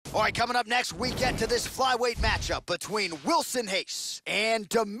All right, coming up next, we get to this flyweight matchup between Wilson Reis and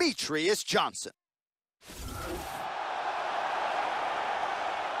Demetrious Johnson.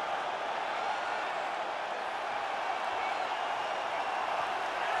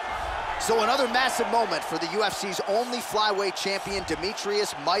 So another massive moment for the UFC's only flyweight champion,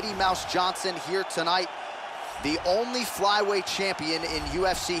 Demetrious Mighty Mouse Johnson, here tonight. The only flyweight champion in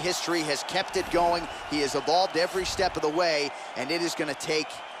UFC history has kept it going. He has evolved every step of the way, and it is going to take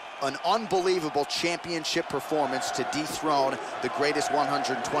an unbelievable championship performance to dethrone the greatest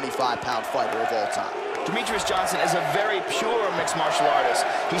 125-pound fighter of all time. Demetrious Johnson is a very pure mixed martial artist.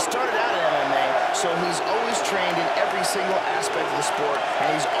 He started out in MMA, so he's always trained in every single aspect of the sport, and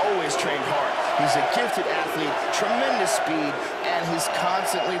he's always trained hard. He's a gifted athlete, tremendous speed, and he's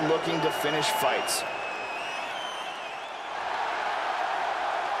constantly looking to finish fights.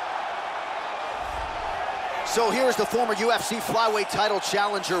 So here's the former UFC flyweight title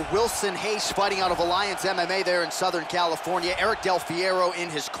challenger, Wilson Reis, fighting out of Alliance MMA there in Southern California. Eric Del Fierro in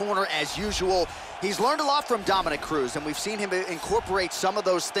his corner as usual. He's learned a lot from Dominic Cruz, and we've seen him incorporate some of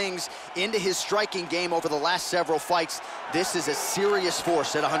those things into his striking game over the last several fights. This is a serious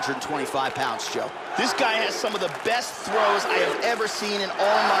force at 125 pounds, Joe. This guy has some of the best throws I have ever seen in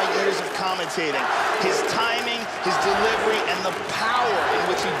all my years of commentating. His timing, his delivery, and the power in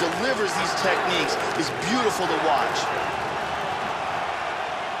which he delivers these techniques is beautiful to watch.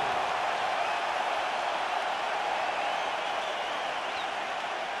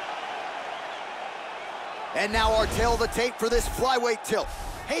 And now our tail of the tape for this flyweight tilt.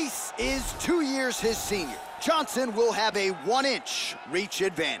 Reis is 2 years his senior. Johnson will have a 1-inch reach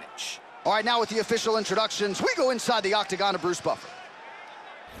advantage. All right, now with the official introductions, we go inside the octagon of Bruce Buffer.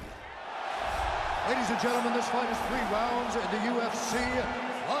 Ladies and gentlemen, this fight is 3 rounds in the UFC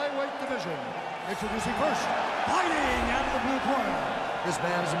flyweight division. Introducing first, fighting out of the blue corner. This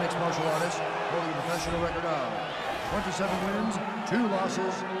man is a mixed martial artist, holding a professional record of 27 wins, 2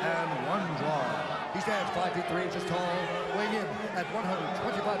 losses, and 1 draw. He stands 5 feet 3 inches tall, weighing in at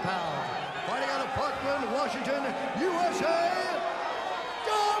 125 pounds. Fighting out of Parkland, Washington, USA,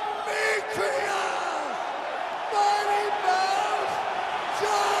 Demetrious Mighty Mouse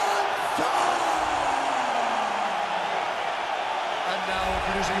Johnson! And now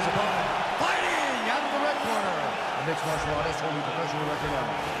introducing his opponent, fighting out of the red corner. A mixed martial artist holding a professional record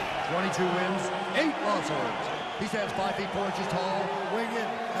of 22 wins, 8 losses. He stands 5 feet 4 inches tall, weighing in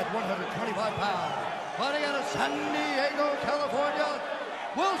at 125 pounds. Fighting out of San Diego, California,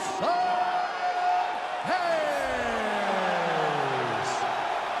 Wilson Reis.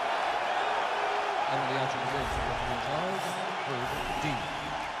 And the action begins with Herb Dean.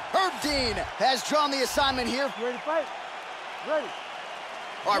 Herb Dean has drawn the assignment here. Ready to fight? Ready.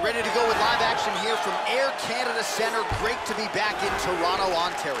 All right, ready to go with live action here from Air Canada Centre. Great to be back in Toronto,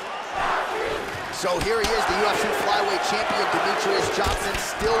 Ontario. So here he is, the UFC flyweight champion, Demetrious Johnson,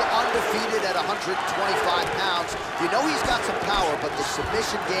 still undefeated at 125 pounds. You know he's got some power, but the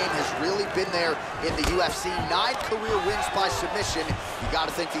submission game has really been there in the UFC. 9 career wins by submission. You got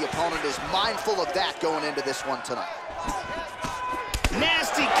to think the opponent is mindful of that going into this one tonight.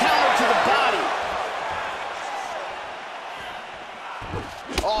 Nasty counter to the body.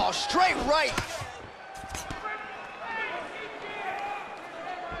 Oh, straight right.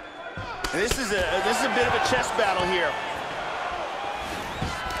 This is a bit of a chess battle here.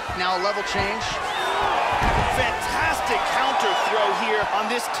 Now a level change. Fantastic counter throw here on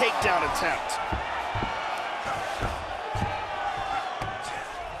this takedown attempt.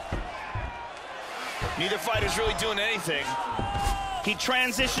 Neither fighter's really doing anything. He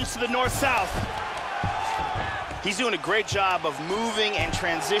transitions to the north-south. He's doing a great job of moving and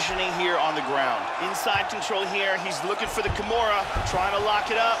transitioning here on the ground. Inside control here. He's looking for the Kimura, trying to lock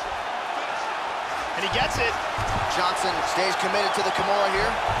it up. And he gets it. Johnson stays committed to the Kimura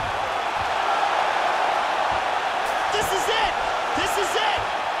here. This is it! This is it!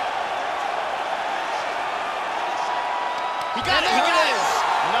 He got it! He got it!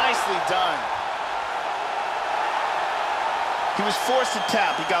 Nicely done. He was forced to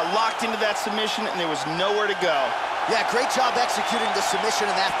tap. He got locked into that submission, and there was nowhere to go. Yeah, great job executing the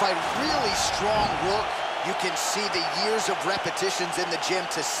submission in that fight. Really strong work. You can see the years of repetitions in the gym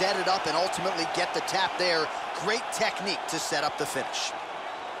to set it up and ultimately get the tap there. Great technique to set up the finish.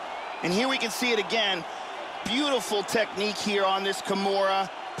 And here we can see it again. Beautiful technique here on this Kimura.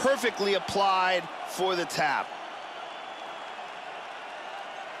 Perfectly applied for the tap.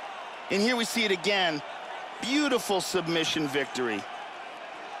 And here we see it again. Beautiful submission victory.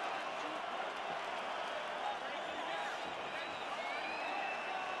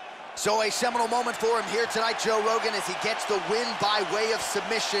 So a seminal moment for him here tonight, Joe Rogan, as he gets the win by way of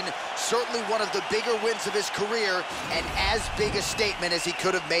submission. Certainly one of the bigger wins of his career, and as big a statement as he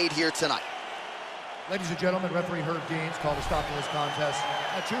could have made here tonight. Ladies and gentlemen, referee Herb Deans called a stop to this contest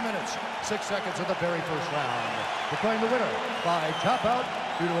at 2 minutes, 6 seconds of the very first round. Declaring the winner by tap out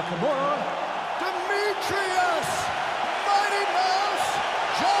due to a Kimura, Demetrious Mighty Mouse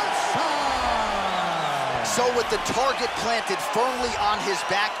Johnson! So with the target planted firmly on his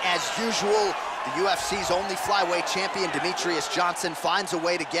back as usual, the UFC's only flyweight champion, Demetrious Johnson, finds a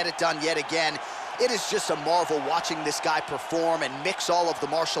way to get it done yet again. It is just a marvel watching this guy perform and mix all of the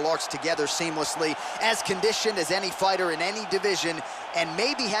martial arts together seamlessly, as conditioned as any fighter in any division, and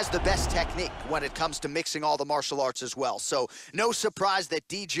maybe has the best technique when it comes to mixing all the martial arts as well. So no surprise that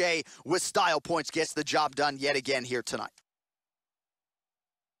DJ, with style points, gets the job done yet again here tonight.